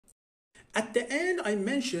At the end, I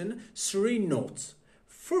mention 3 notes.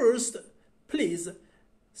 First, please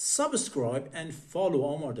subscribe and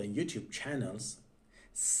follow our YouTube channels.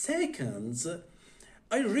 Second,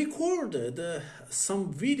 I recorded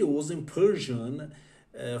some videos in Persian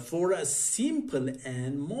for simple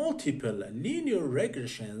and multiple linear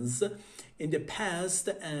regressions in the past,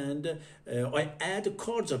 and I add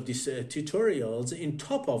cards of these tutorials in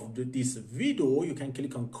top of this video. You can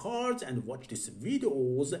click on cards and watch these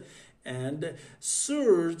videos. And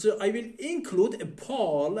third, I will include a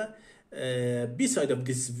poll beside of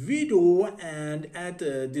this video and add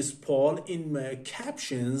this poll in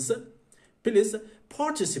captions. Please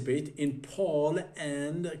participate in poll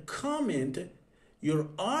and comment your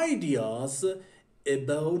ideas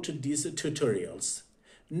about these tutorials.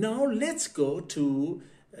 Now let's go to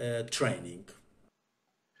training.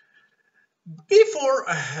 Before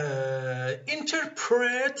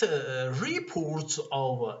interpret reports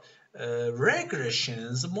of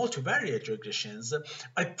regressions, multivariate regressions,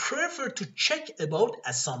 I prefer to check about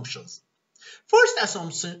assumptions. First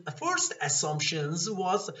assumptions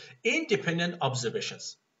was independent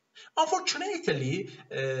observations. Unfortunately,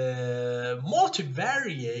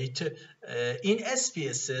 multivariate in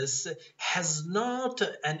SPSS has not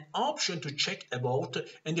an option to check about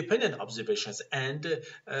independent observations, and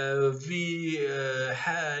we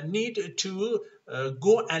need to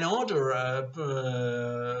go another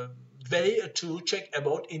way to check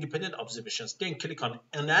about independent observations. Then click on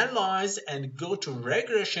analyze and go to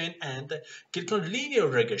regression and click on linear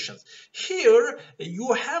regressions. Here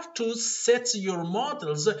you have to set your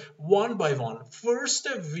models one by one. First,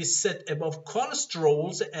 we set above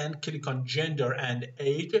cholesterols and click on gender and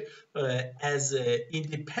age as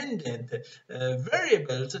independent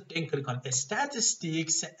variables. Then click on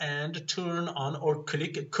statistics and turn on or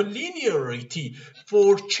click collinearity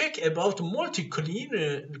for check about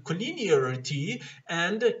multicollinearity,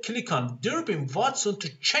 and click on Durbin-Watson to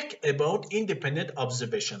check about independent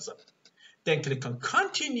observations. Then click on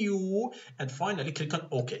continue and finally click on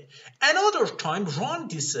OK. Another time run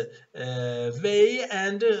this way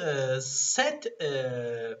and set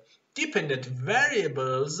dependent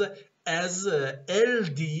variables as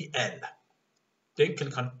LDL. Then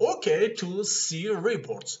click on OK to see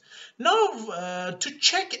reports. Now to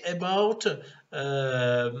check about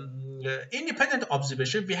independent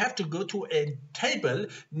observation, we have to go to a table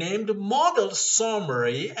named model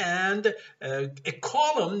summary and a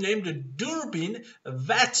column named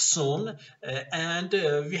Durbin-Watson, and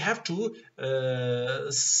we have to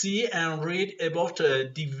see and read about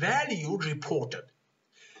the value reported.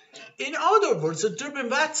 In other words, the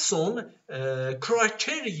Durbin-Watson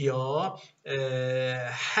criteria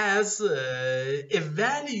has a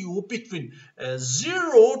value between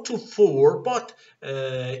 0 to 4, but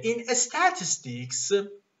in statistics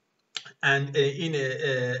and in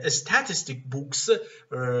statistic books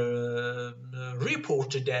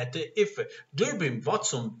reported that if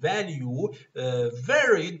Durbin-Watson value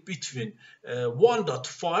varied between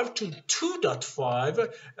 1.5 to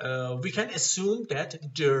 2.5, we can assume that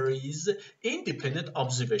there is independent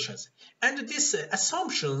observations. And these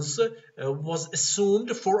assumptions was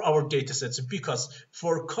assumed for our datasets, because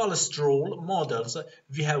for cholesterol models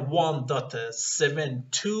we have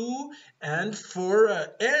 1.72, and for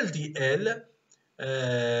LDL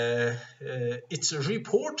it's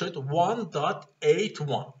reported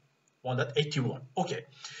 1.81. Okay,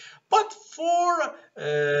 but for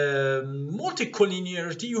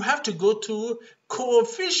multicollinearity you have to go to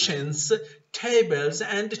coefficients tables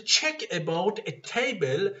and check about a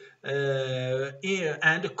table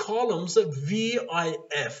and columns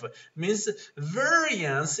VIF, means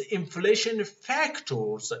variance inflation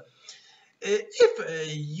factors. If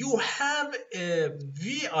you have a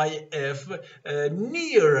VIF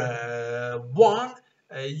near 1,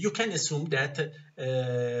 you can assume that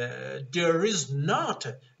there is not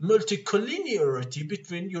multicollinearity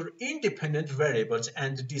between your independent variables,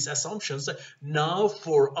 and these assumptions now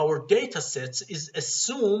for our data sets is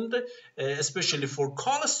assumed, especially for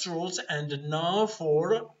cholesterols and now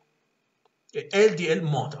for LDL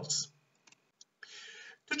models.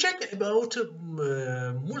 To check about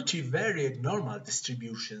multivariate normal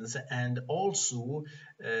distributions and also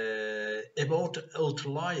about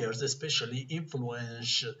outliers, especially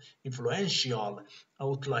influential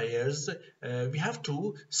outliers, we have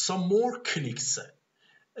to some more clicks.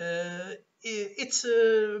 It's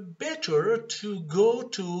better to go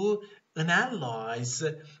to analyze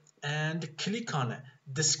and click on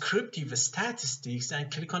descriptive statistics and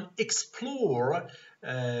click on explore,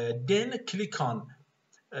 then click on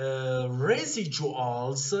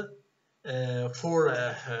residuals for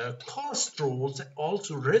cholesterol,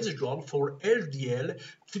 also residual for LDL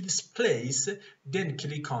to this place, then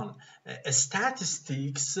click on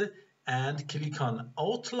statistics and click on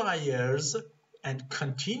outliers and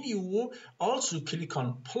continue. Also click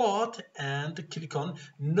on plot and click on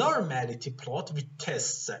normality plot with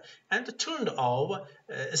tests and turn off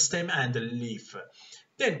stem and leaf.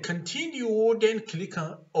 Then continue, then click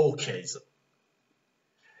on OK.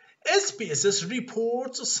 SPSS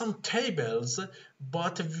reports some tables,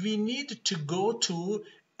 but we need to go to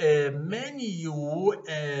a menu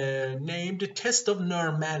named test of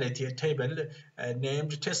normality, a table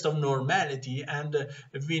named test of normality, and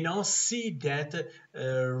we now see that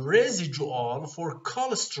residual for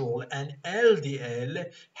cholesterol and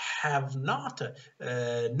LDL have not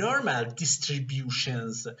normal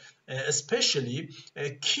distributions, especially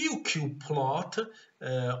QQ plot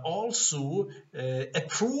also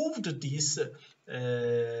approved these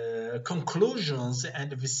conclusions,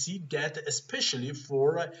 and we see that especially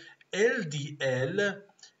for LDL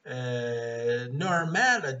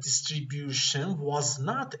normal distribution was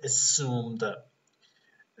not assumed.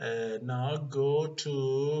 Now go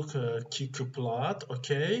to QQ plot,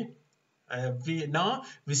 okay.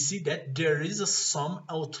 We see that there is some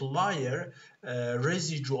outlier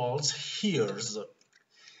residuals here.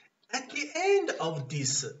 At the end of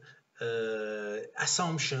these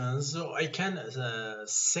assumptions, I can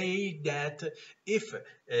say that if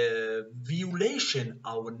violation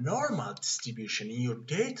of normal distribution in your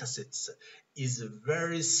datasets is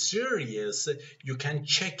very serious, you can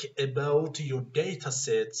check about your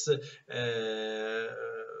datasets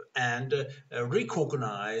and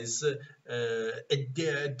recognize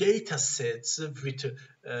datasets with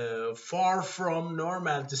far from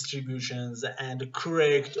normal distributions and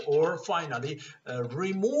correct, or finally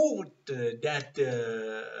remove that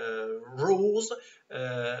rows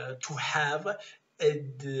to have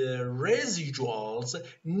the residuals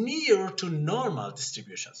near to normal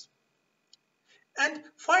distributions. And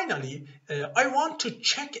finally, I want to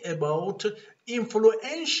check about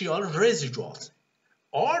influential residuals.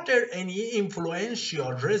 Are there any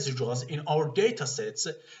influential residuals in our datasets?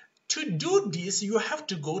 To do this, you have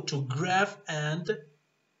to go to graph and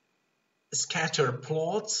scatter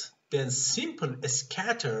plots, then simple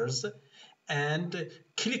scatters, and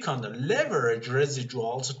click on the leverage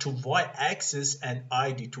residuals to y-axis and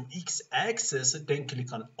ID to x-axis, then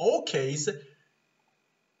click on OK.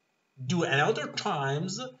 Do another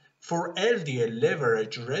times for LDL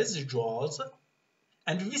leverage residuals,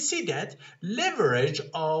 and we see that leverage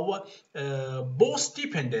of both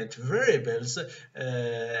dependent variables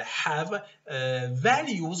have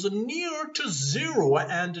values near to 0,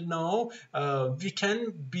 and now we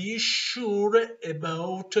can be sure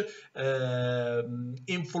about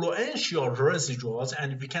influential residuals,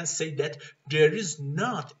 and we can say that there is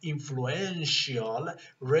not influential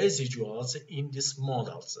residuals in these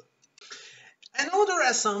models. Another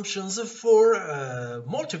assumptions for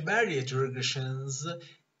multivariate regressions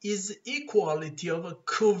is equality of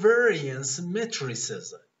covariance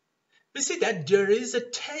matrices. We see that there is a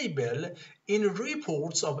table in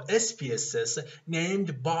reports of SPSS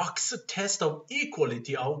named box test of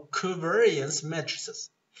equality of covariance matrices.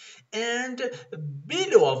 And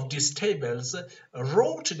below of these tables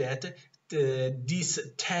wrote that this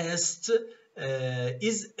test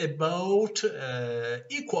is about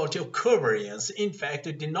equality of covariance. In fact,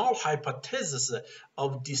 the null hypothesis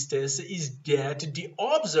of this test is that the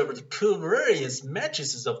observed covariance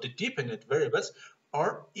matrices of the dependent variables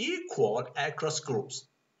are equal across groups.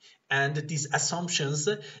 And these assumptions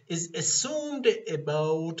is assumed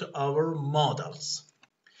about our models.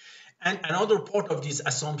 And another part of these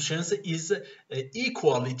assumptions is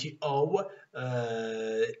equality of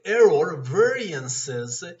error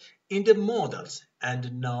variances in the models.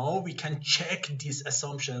 And now we can check these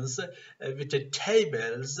assumptions with the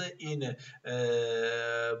tables in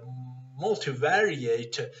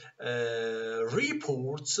multivariate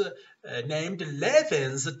reports named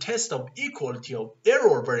Levin's test of equality of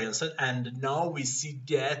error variances, and now we see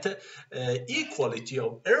that equality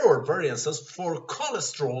of error variances for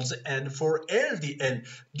cholesterols and for LDL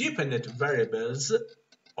dependent variables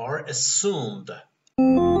are assumed.